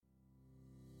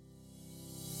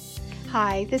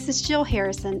Hi, this is Jill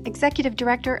Harrison, Executive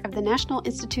Director of the National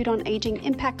Institute on Aging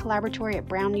IMPACT Collaboratory at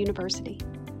Brown University.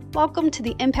 Welcome to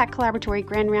the IMPACT Collaboratory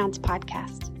Grand Rounds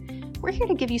podcast. We're here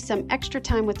to give you some extra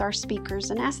time with our speakers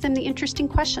and ask them the interesting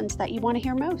questions that you want to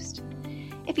hear most.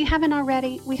 If you haven't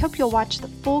already, we hope you'll watch the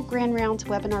full Grand Rounds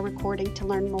webinar recording to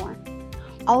learn more.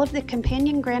 All of the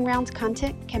companion Grand Rounds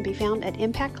content can be found at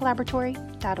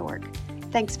impactcollaboratory.org.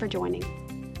 Thanks for joining.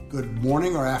 Good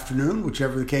morning or afternoon,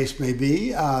 whichever the case may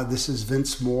be. This is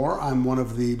Vince Moore. I'm one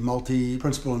of the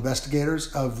multi-principal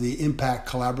investigators of the IMPACT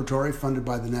Collaboratory funded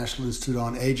by the National Institute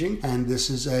on Aging. And this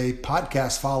is a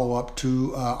podcast follow-up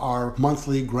to our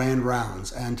monthly Grand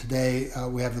Rounds. And today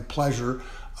we have the pleasure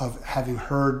of having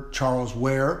heard Charles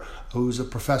Ware, who's a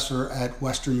professor at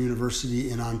Western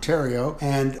University in Ontario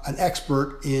and an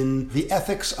expert in the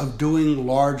ethics of doing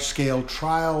large-scale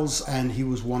trials, and he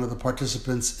was one of the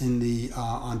participants in the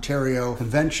Ontario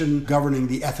Convention governing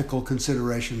the ethical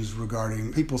considerations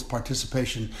regarding people's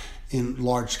participation in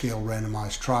large-scale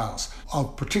randomized trials.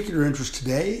 Of particular interest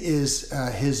today is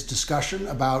his discussion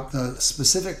about the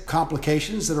specific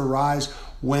complications that arise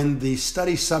when the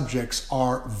study subjects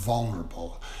are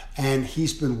vulnerable. And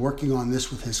he's been working on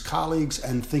this with his colleagues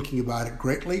and thinking about it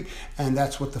greatly, and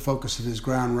that's what the focus of his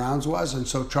Grand Rounds was. And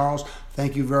so, Charles,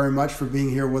 thank you very much for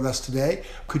being here with us today.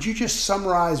 Could you just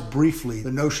summarize briefly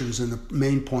the notions and the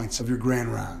main points of your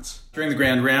Grand Rounds? During the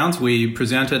Grand Rounds, we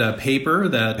presented a paper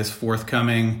that is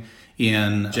forthcoming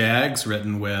in JAGS,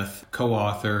 written with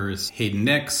co-authors Hayden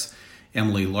Nix,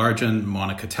 Emily Largent,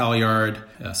 Monica Talliard,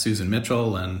 Susan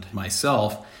Mitchell, and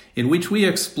myself, in which we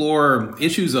explore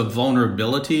issues of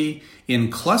vulnerability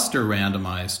in cluster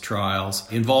randomized trials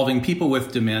involving people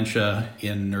with dementia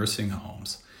in nursing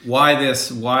homes. Why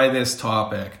this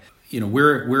topic?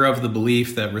 We're of the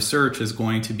belief that research is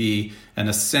going to be an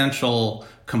essential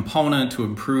component to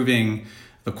improving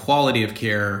the quality of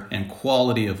care and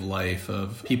quality of life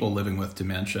of people living with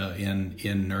dementia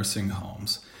in nursing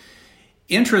homes.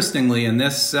 Interestingly, in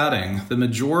this setting, the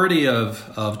majority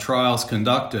of trials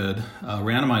conducted,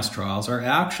 randomized trials, are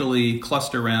actually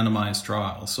cluster randomized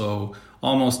trials. So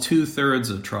almost 2/3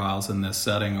 of trials in this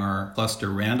setting are cluster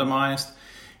randomized.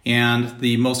 And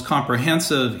the most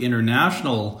comprehensive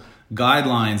international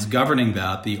guidelines governing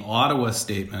that, the Ottawa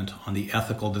Statement on the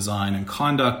Ethical Design and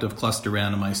Conduct of Cluster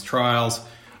Randomized Trials,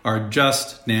 are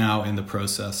just now in the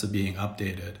process of being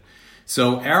updated.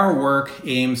 So our work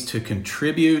aims to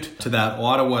contribute to that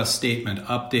Ottawa Statement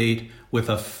update with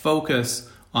a focus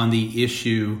on the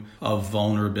issue of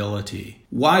vulnerability.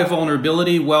 Why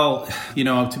vulnerability? Well,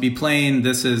 to be plain,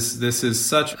 this is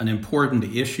such an important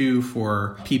issue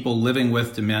for people living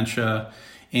with dementia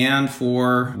and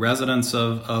for residents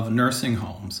of nursing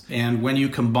homes. And when you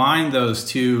combine those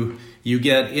two, you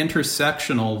get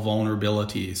intersectional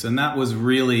vulnerabilities. And that was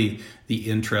really the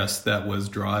interest that was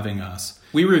driving us.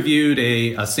 We reviewed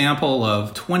a sample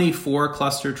of 24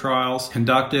 cluster trials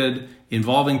conducted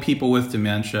involving people with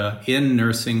dementia in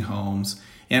nursing homes,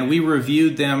 and we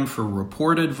reviewed them for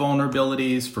reported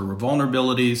vulnerabilities, for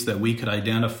vulnerabilities that we could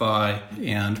identify,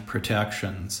 and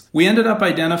protections. We ended up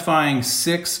identifying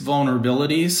 6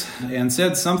 vulnerabilities and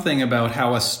said something about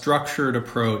how a structured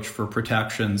approach for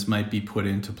protections might be put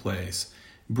into place.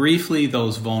 Briefly,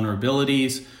 those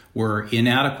vulnerabilities were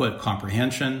inadequate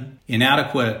comprehension,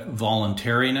 inadequate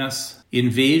voluntariness,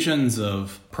 invasions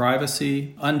of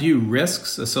privacy, undue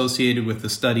risks associated with the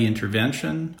study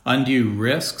intervention, undue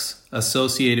risks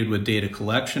associated with data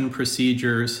collection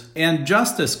procedures, and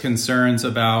justice concerns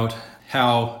about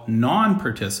how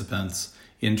non-participants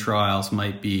in trials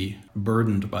might be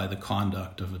burdened by the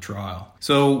conduct of a trial.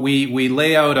 So we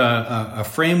lay out a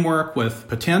framework with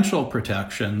potential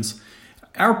protections.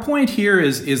 Our point here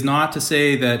is not to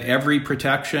say that every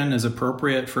protection is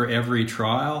appropriate for every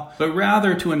trial, but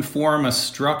rather to inform a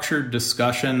structured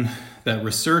discussion that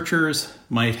researchers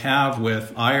might have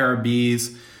with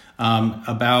IRBs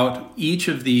about each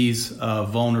of these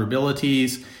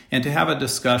vulnerabilities, and to have a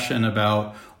discussion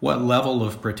about what level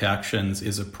of protections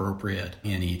is appropriate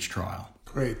in each trial.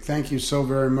 Great. Thank you so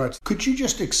very much. Could you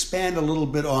just expand a little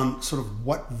bit on sort of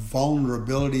what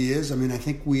vulnerability is? I mean, I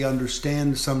think we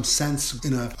understand some sense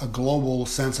in a global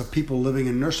sense of people living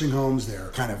in nursing homes.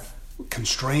 They're kind of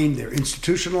constrained, they're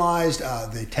institutionalized,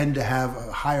 they tend to have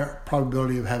a higher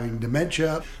probability of having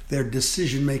dementia. Their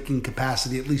decision-making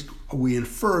capacity, at least we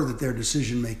infer that their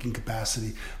decision-making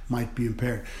capacity might be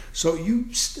impaired. So you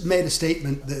made a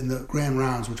statement in the grand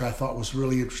rounds, which I thought was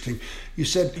really interesting. You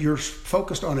said you're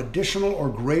focused on additional or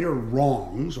greater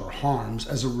wrongs or harms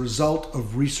as a result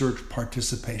of research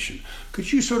participation.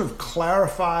 Could you sort of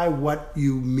clarify what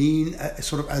you mean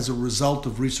sort of as a result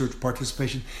of research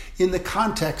participation in the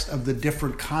context of the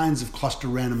different kinds of cluster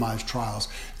randomized trials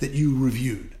that you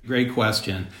reviewed? Great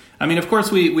question. I mean, of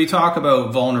course, we talk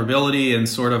about vulnerability in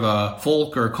sort of a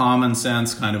folk or common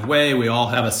sense kind of way. We all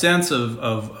have a sense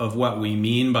of what we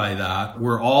mean by that.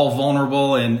 We're all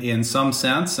vulnerable in some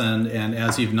sense, and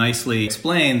as you've nicely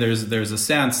explained, there's a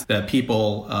sense that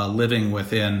people living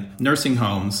within nursing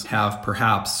homes have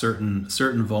perhaps certain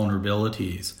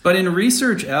vulnerabilities. But in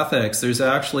research ethics, there's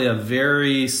actually a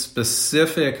very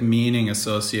specific meaning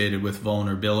associated with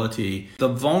vulnerability. The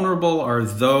vulnerable are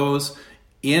those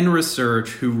in research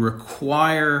who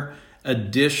require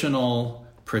additional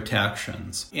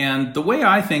protections. And the way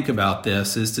I think about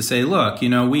this is to say, look,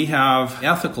 we have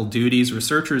ethical duties.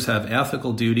 Researchers have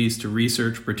ethical duties to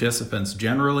research participants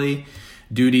generally,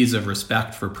 duties of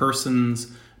respect for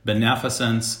persons,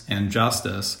 beneficence, and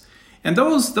justice. And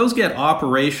those get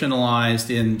operationalized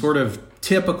in sort of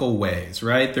typical ways,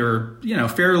 right? There are,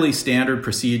 fairly standard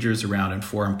procedures around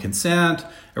informed consent,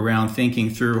 around thinking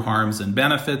through harms and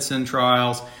benefits in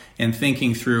trials, and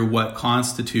thinking through what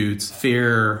constitutes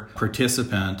fair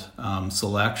participant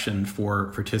selection for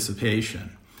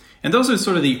participation. And those are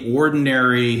sort of the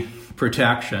ordinary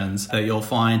protections that you'll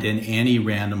find in any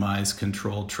randomized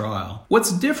controlled trial.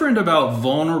 What's different about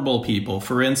vulnerable people,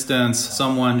 for instance,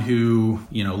 someone who,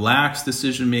 lacks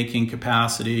decision-making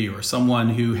capacity or someone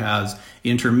who has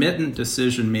intermittent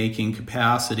decision-making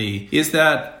capacity, is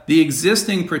that the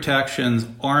existing protections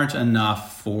aren't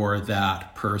enough for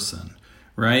that person.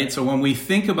 Right? So when we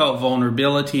think about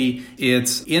vulnerability,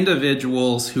 it's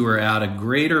individuals who are at a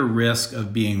greater risk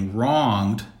of being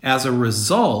wronged as a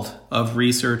result of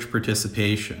research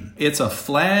participation. It's a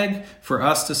flag for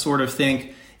us to sort of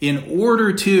think, in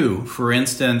order to, for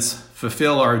instance,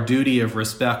 fulfill our duty of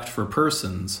respect for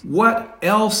persons, what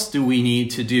else do we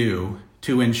need to do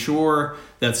to ensure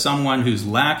that someone who's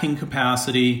lacking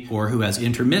capacity or who has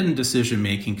intermittent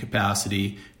decision-making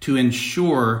capacity, to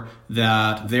ensure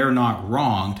that they're not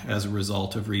wronged as a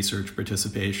result of research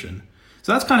participation.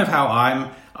 So that's kind of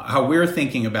how we're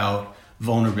thinking about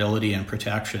vulnerability and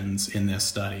protections in this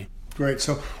study. Great.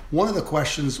 So one of the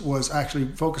questions was actually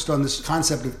focused on this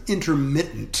concept of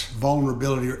intermittent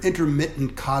vulnerability or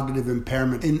intermittent cognitive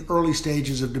impairment in early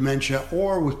stages of dementia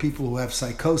or with people who have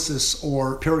psychosis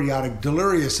or periodic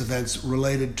delirious events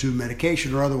related to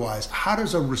medication or otherwise. How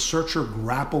does a researcher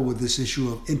grapple with this issue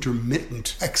of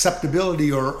intermittent acceptability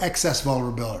or excess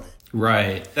vulnerability?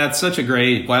 Right. That's such a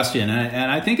great question. And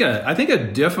I think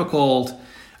a difficult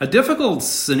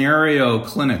scenario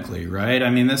clinically, right?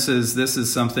 I mean, this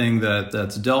is something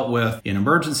that's dealt with in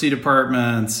emergency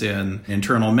departments, in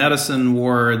internal medicine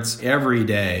wards every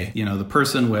day. The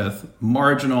person with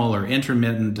marginal or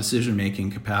intermittent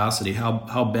decision-making capacity,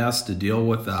 how best to deal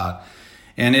with that.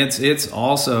 And it's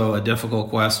also a difficult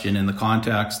question in the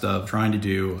context of trying to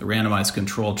do a randomized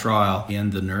controlled trial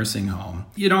in the nursing home.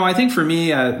 I think for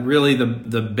me, really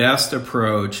the best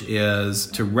approach is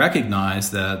to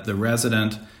recognize that the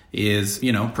resident is,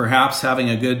 perhaps having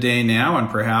a good day now and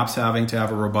perhaps having to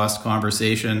have a robust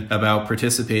conversation about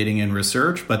participating in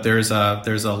research. But there's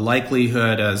a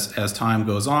likelihood as time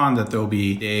goes on that there'll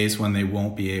be days when they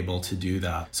won't be able to do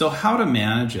that. So how to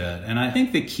manage it? And I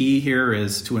think the key here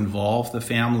is to involve the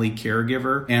family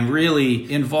caregiver and really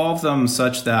involve them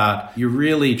such that you're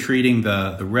really treating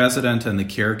the resident and the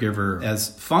caregiver as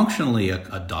functionally a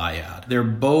dyad. They're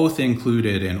both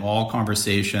included in all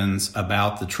conversations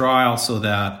about the trial so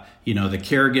that the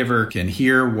caregiver can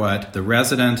hear what the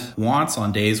resident wants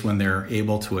on days when they're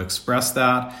able to express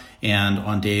that, and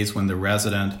on days when the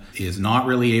resident is not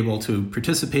really able to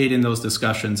participate in those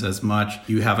discussions as much,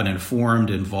 you have an informed,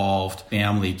 involved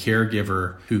family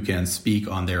caregiver who can speak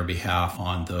on their behalf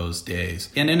on those days.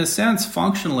 And in a sense,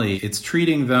 functionally, it's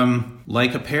treating them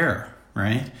like a pair,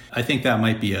 right? I think that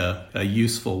might be a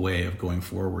useful way of going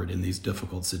forward in these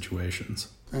difficult situations.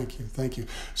 Thank you.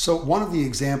 So one of the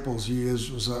examples you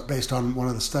used was based on one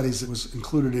of the studies that was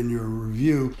included in your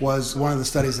review, was one of the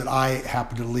studies that I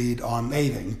happened to lead on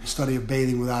bathing, a study of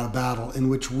bathing without a battle, in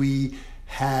which we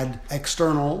had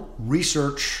external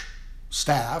research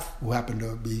staff who happened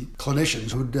to be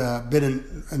clinicians who'd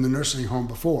been in the nursing home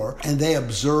before, and they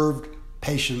observed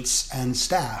patients and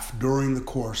staff during the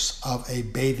course of a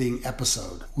bathing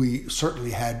episode. We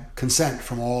certainly had consent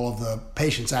from all of the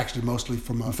patients, actually mostly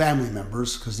from family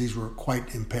members, because these were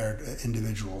quite impaired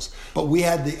individuals. But we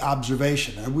had the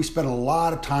observation, and we spent a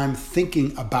lot of time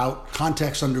thinking about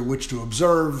context under which to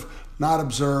observe, not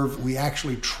observe. We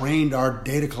actually trained our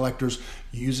data collectors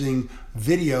using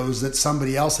videos that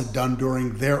somebody else had done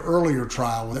during their earlier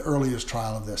trial, the earliest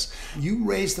trial of this. You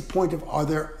raised the point of, are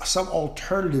there some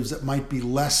alternatives that might be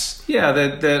less? Yeah,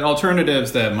 that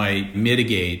alternatives that might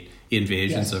mitigate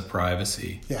invasions of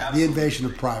privacy. Yeah, the invasion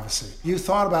of privacy. You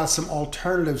thought about some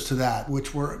alternatives to that,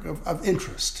 which were of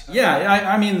interest. Yeah,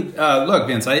 I mean, look,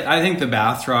 Vince, I think the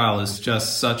bath trial is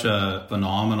just such a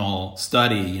phenomenal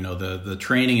study. You know, the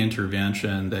training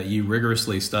intervention that you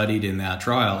rigorously studied in that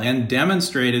trial and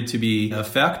demonstrated to be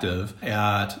effective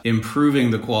at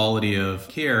improving the quality of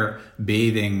care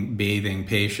bathing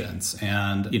patients.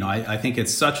 And, you know, I think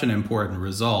it's such an important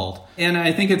result. And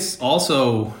I think it's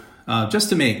also... just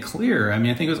to make clear, I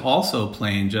mean, I think it was also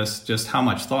plain just how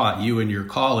much thought you and your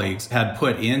colleagues had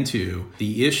put into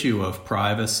the issue of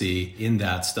privacy in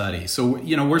that study. So,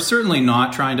 you know, we're certainly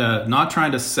not trying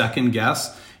to second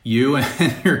guess you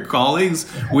and your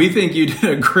colleagues. We think you did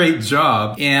a great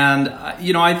job. And,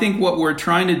 you know, I think what we're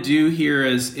trying to do here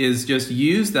is just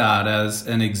use that as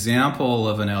an example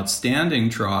of an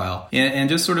outstanding trial and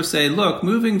just sort of say, look,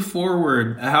 moving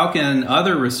forward, how can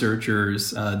other researchers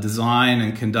design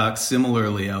and conduct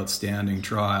similarly outstanding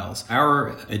trials?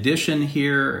 Our addition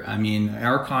here, I mean,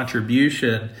 our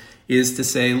contribution is to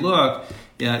say, look,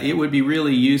 it would be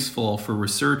really useful for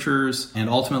researchers and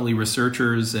ultimately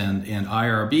researchers and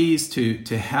IRBs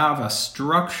to have a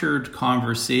structured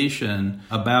conversation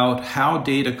about how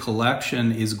data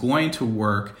collection is going to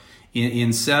work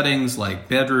in settings like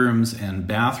bedrooms and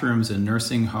bathrooms in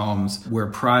nursing homes where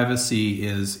privacy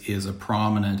is a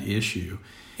prominent issue.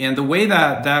 And the way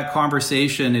that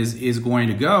conversation is going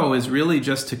to go is really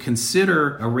just to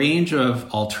consider a range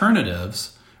of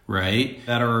alternatives, right,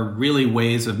 that are really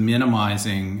ways of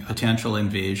minimizing potential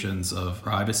invasions of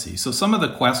privacy. So some of the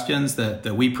questions that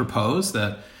we propose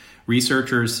that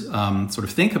researchers sort of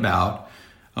think about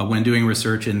when doing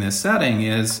research in this setting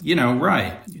is, you know,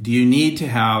 right, do you need to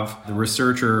have the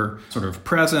researcher sort of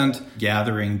present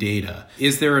gathering data?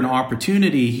 Is there an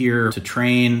opportunity here to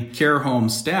train care home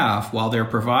staff while they're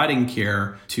providing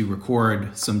care to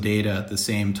record some data at the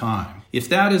same time? If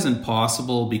that isn't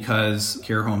possible because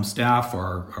care home staff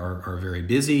are very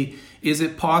busy, is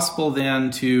it possible then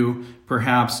to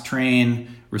perhaps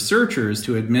train researchers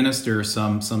to administer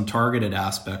some targeted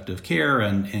aspect of care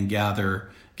and gather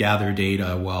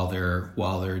data while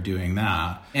they're doing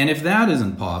that? And if that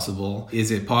isn't possible,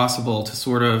 is it possible to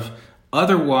sort of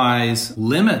otherwise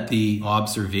limit the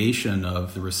observation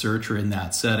of the researcher in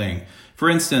that setting? For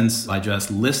instance, by just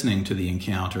listening to the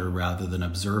encounter rather than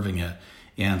observing it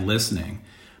and listening.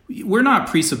 We're not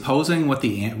presupposing what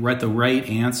the right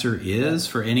answer is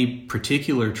for any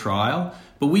particular trial,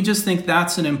 but we just think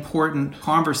that's an important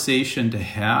conversation to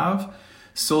have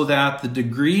so that the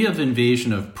degree of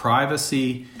invasion of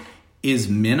privacy is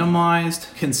minimized,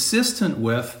 consistent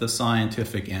with the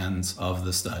scientific ends of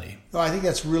the study. Well, I think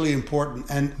that's really important,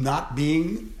 and not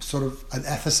being sort of an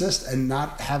ethicist and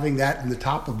not having that in the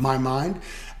top of my mind,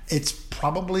 it's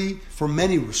probably, for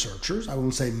many researchers, I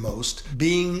won't say most,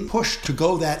 being pushed to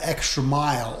go that extra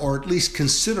mile or at least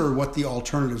consider what the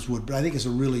alternatives would. But I think it's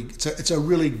a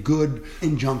really good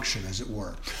injunction, as it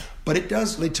were. But it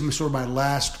does lead to sort of my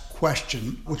last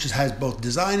question, which has both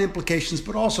design implications,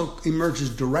 but also emerges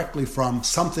directly from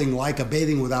something like a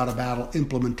bathing without a battle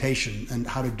implementation and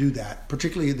how to do that,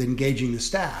 particularly engaging the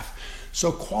staff. So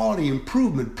quality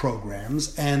improvement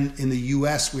programs, and in the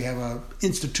U.S. we have an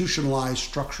institutionalized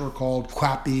structure called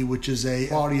QAPI, which is a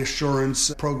quality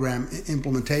assurance program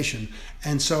implementation.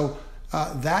 And so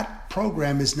that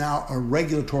program is now a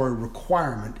regulatory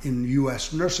requirement in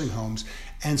U.S. nursing homes.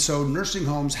 And so nursing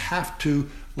homes have to,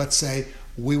 let's say,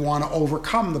 we want to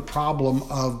overcome the problem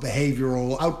of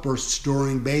behavioral outbursts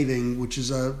during bathing, which is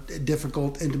a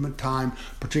difficult, intimate time,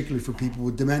 particularly for people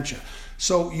with dementia.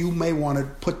 So you may want to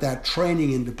put that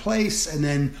training into place and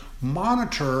then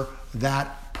monitor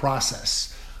that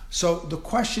process. So the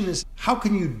question is, how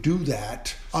can you do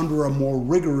that under a more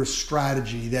rigorous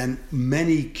strategy than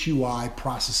many QI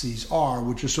processes are,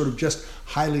 which are sort of just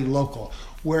highly local,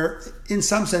 where in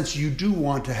some sense you do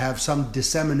want to have some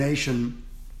dissemination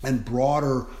and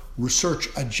broader research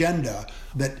agenda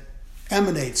that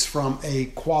emanates from a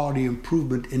quality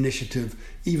improvement initiative,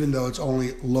 even though it's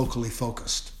only locally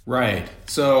focused. Right.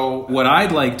 So what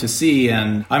I'd like to see,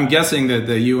 and I'm guessing that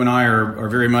you and I are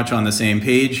very much on the same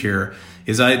page here,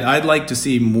 is I'd like to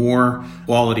see more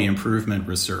quality improvement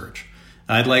research.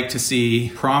 I'd like to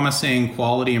see promising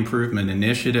quality improvement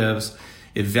initiatives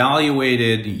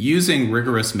evaluated using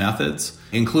rigorous methods,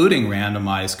 including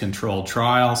randomized controlled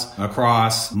trials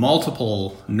across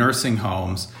multiple nursing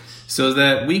homes, so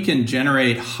that we can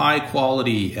generate high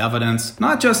quality evidence,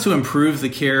 not just to improve the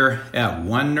care at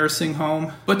one nursing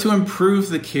home, but to improve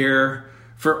the care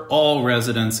for all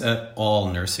residents at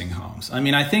all nursing homes. I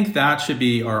mean, I think that should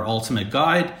be our ultimate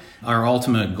guide, our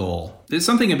ultimate goal. There's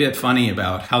something a bit funny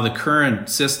about how the current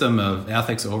system of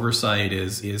ethics oversight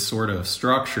is sort of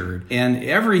structured, and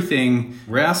everything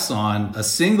rests on a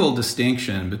single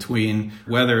distinction between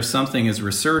whether something is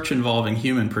research involving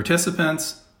human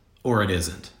participants or it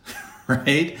isn't,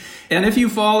 right? And if you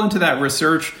fall into that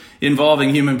research involving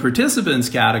human participants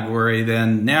category,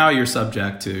 then now you're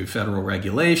subject to federal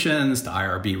regulations, to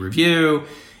IRB review,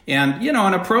 and, in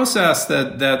a process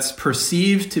that's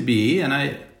perceived to be, and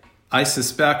I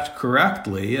suspect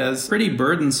correctly, as pretty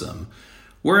burdensome.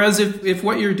 Whereas if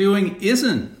what you're doing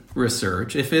isn't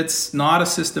research, if it's not a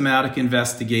systematic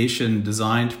investigation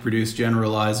designed to produce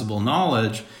generalizable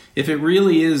knowledge, if it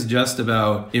really is just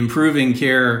about improving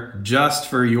care just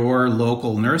for your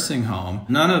local nursing home,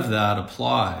 none of that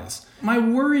applies. My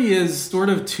worry is sort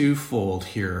of twofold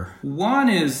here. One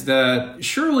is that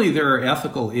surely there are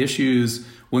ethical issues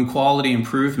when quality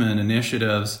improvement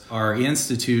initiatives are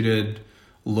instituted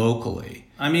locally.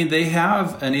 I mean, they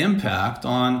have an impact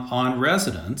on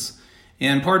residents.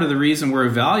 And part of the reason we're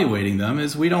evaluating them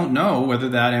is we don't know whether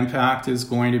that impact is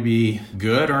going to be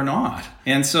good or not.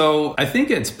 And so I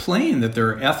think it's plain that there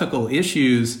are ethical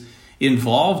issues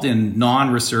involved in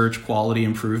non-research quality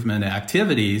improvement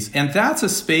activities. And that's a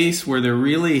space where there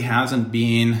really hasn't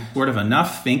been sort of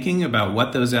enough thinking about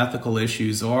what those ethical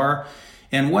issues are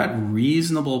and what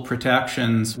reasonable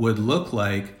protections would look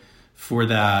like for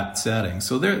that setting.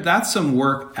 So that's some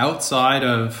work outside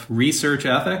of research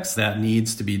ethics that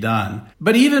needs to be done.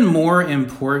 But even more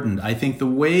important, I think the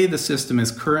way the system is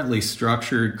currently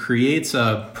structured creates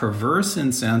a perverse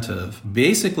incentive,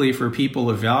 basically for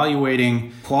people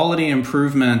evaluating quality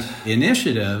improvement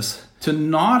initiatives to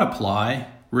not apply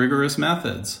rigorous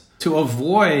methods, to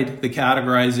avoid the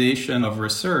categorization of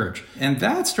research. And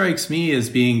that strikes me as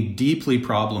being deeply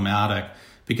problematic,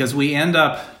 because we end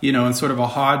up, in sort of a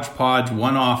hodgepodge,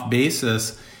 one-off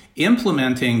basis,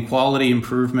 implementing quality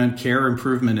improvement, care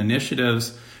improvement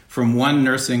initiatives from one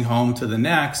nursing home to the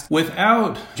next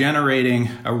without generating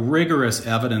a rigorous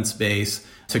evidence base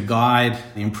to guide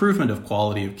the improvement of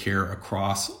quality of care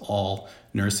across all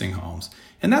nursing homes.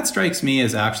 And that strikes me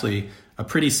as actually a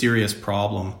pretty serious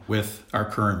problem with our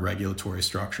current regulatory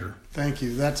structure. Thank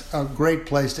you. That's a great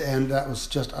place to end. That was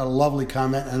just a lovely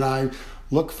comment, and I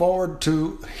look forward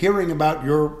to hearing about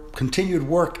your continued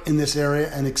work in this area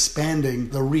and expanding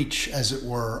the reach, as it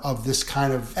were, of this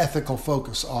kind of ethical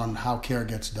focus on how care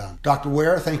gets done. Dr.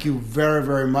 Ware, thank you very,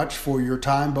 very much for your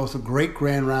time, both a great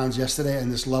grand rounds yesterday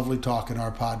and this lovely talk in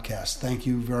our podcast. Thank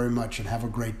you very much and have a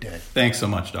great day. Thanks so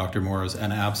much, Dr. Moore. It was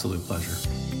an absolute pleasure.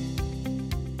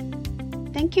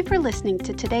 Thank you for listening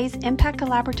to today's Impact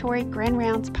Collaboratory Grand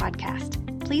Rounds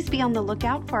podcast. Please be on the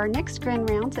lookout for our next Grand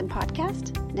Rounds and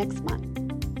podcast next month.